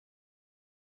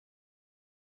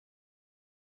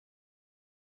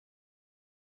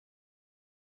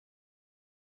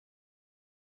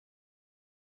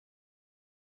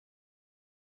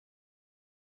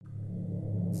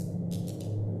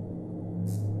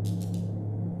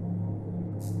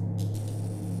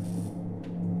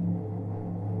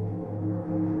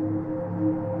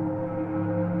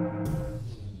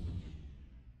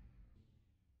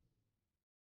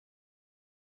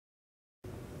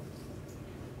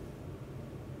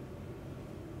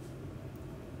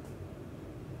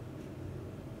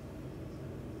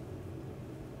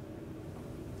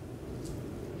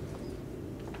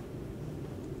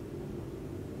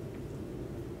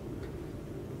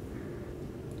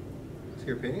So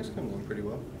your painting's coming along pretty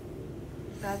well.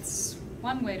 That's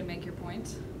one way to make your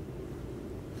point.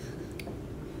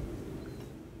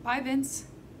 Bye, Vince.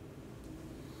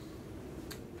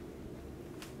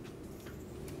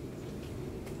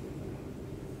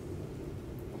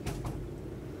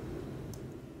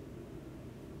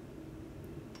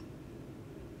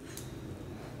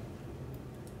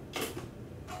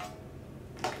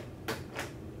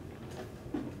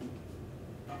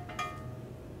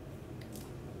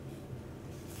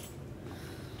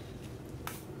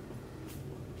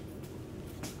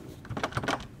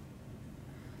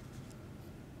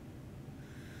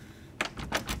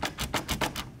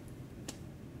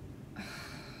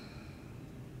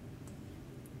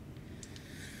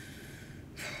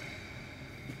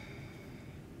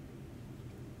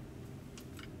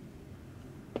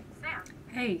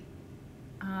 Hey,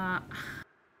 the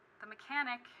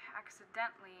mechanic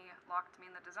accidentally locked me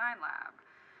in the design lab.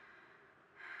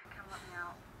 Come let me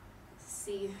out.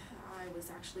 See, I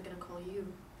was actually gonna call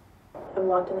you. I'm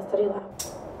locked in the study lab.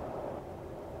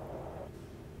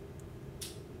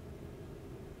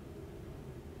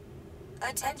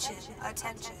 Attention,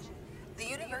 attention. The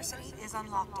university is on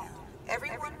lockdown.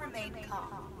 Everyone remain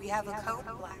calm. We have a code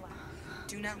black.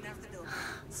 Do not leave the building.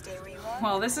 Stay where you are.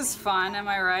 Well, this is fun, am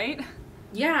I right?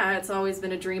 Yeah, it's always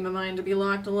been a dream of mine to be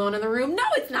locked alone in the room. No,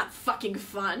 it's not fucking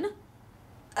fun!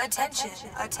 Attention,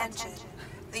 attention.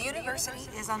 The university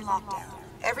is on lockdown.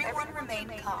 Everyone remain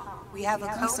calm. We have a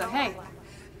code Lisa, hey. black.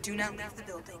 Do not leave the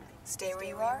building. Stay where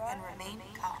you are and remain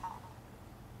calm.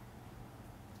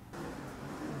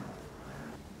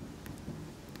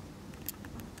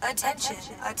 Attention,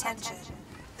 attention.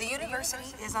 The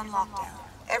university is on lockdown.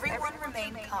 Everyone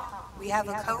remain calm. We have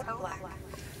a code black.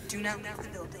 Do not leave the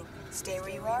building. Stay where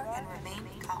you are and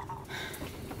remain calm.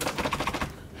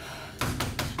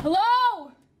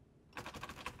 Hello?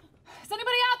 Is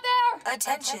anybody out there?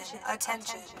 Attention,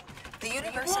 attention. The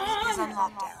university is on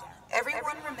lockdown.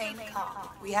 Everyone remain calm.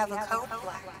 We have a code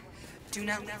black. Do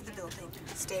not leave the building.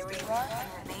 Stay where you are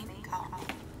and remain calm.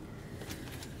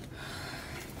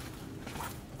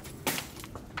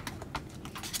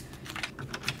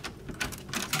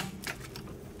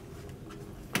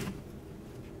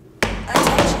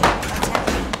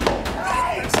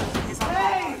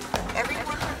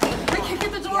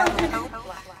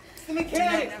 The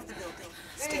mechanic!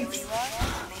 Stay where you are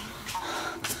and remain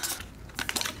calm.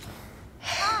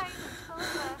 Hi, it's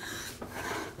Melissa. I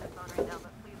can't use my phone right now,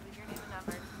 but please leave your name and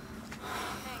number.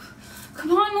 Thanks.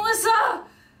 Come on, Melissa!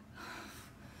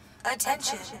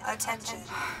 Attention, attention.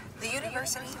 The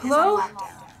university is Hello? on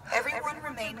lockdown. Everyone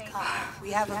remain calm.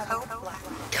 We have a code black.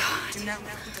 God. Do not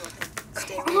leave the building.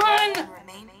 Stay Come where you are on. and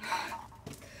remain calm.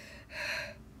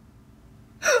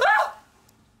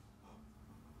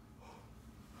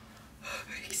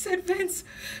 He said Vince.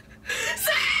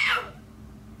 Sam!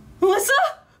 Melissa?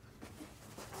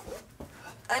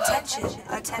 Attention,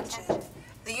 attention.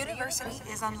 The university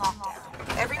is on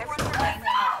lockdown. Everyone remain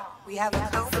calm. We have a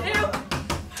code black.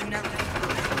 Do not leave the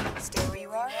building. Stay where you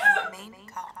are and remain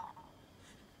calm.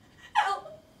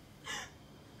 Help!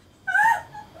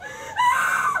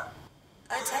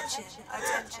 Attention,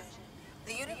 attention.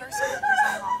 The university is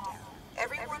on lockdown.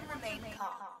 Everyone remain calm.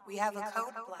 We have a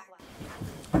code black.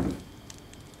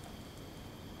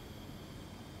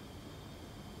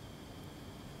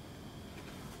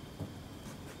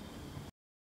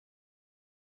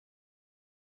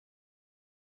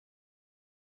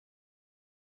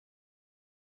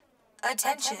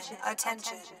 Attention,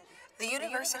 attention. The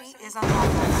university is on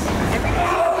lockdown. Everyone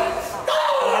remain calm.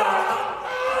 We have a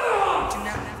code black. Do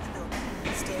not leave the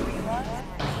building. Stay where you are and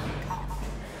remain calm.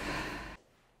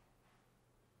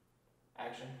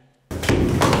 Action.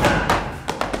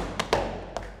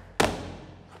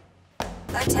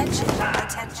 Attention,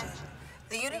 attention.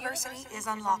 The university is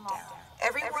on lockdown.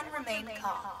 Everyone remain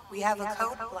calm. We have a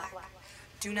code black.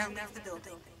 Do not leave the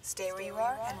building. Stay where you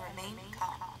are and remain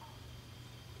calm.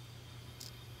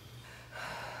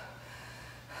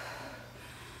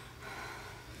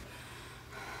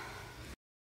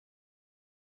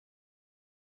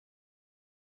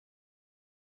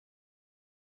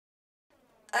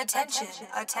 Attention,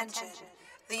 attention.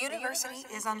 The university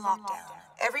is on lockdown.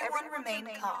 Everyone remain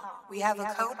calm. We have a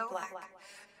code black.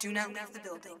 Do not leave the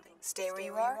building. Stay where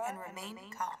you are and remain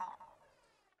calm.